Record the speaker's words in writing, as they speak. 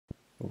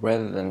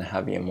Rather than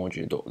having a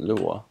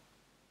module.lua,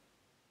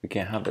 we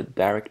can have a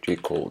directory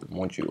called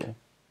module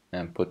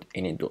and put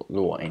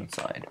init.lua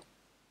inside.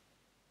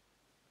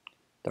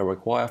 The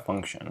require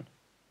function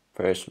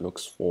first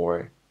looks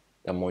for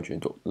the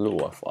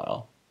module.lua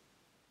file,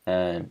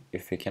 and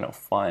if you cannot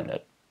find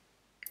it,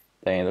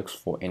 then it looks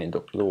for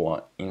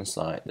init.lua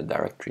inside the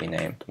directory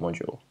named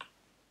module.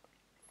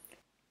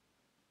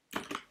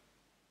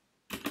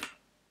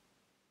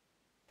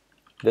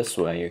 This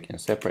way you can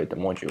separate the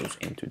modules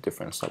into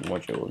different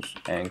submodules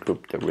and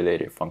group the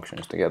related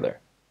functions together.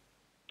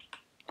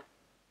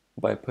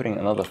 By putting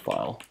another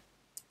file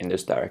in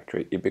this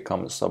directory, it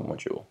becomes a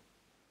submodule.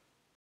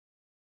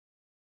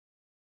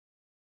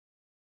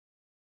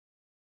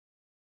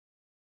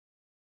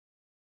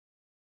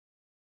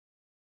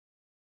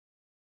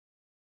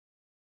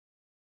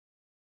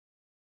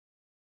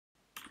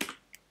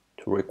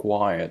 To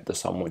require the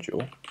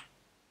submodule,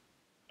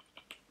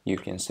 you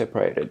can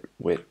separate it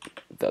with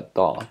the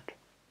dot,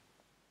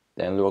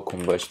 then Lua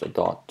converts the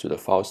dot to the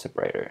file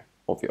separator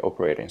of your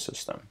operating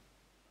system.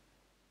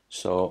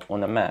 So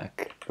on a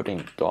Mac,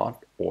 putting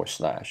dot or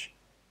slash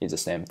is the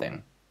same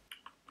thing.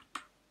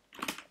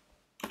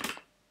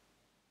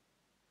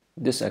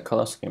 This is a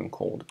color scheme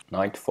called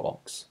Night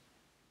Fox.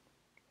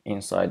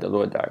 Inside the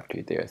Lua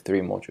directory there are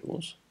 3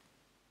 modules,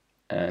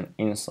 and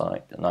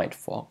inside the Night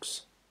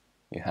Fox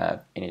you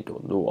have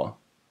init.lua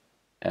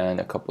and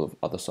a couple of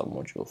other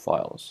submodule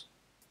files.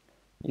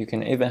 You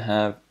can even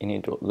have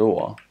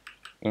init.lua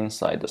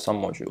inside the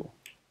submodule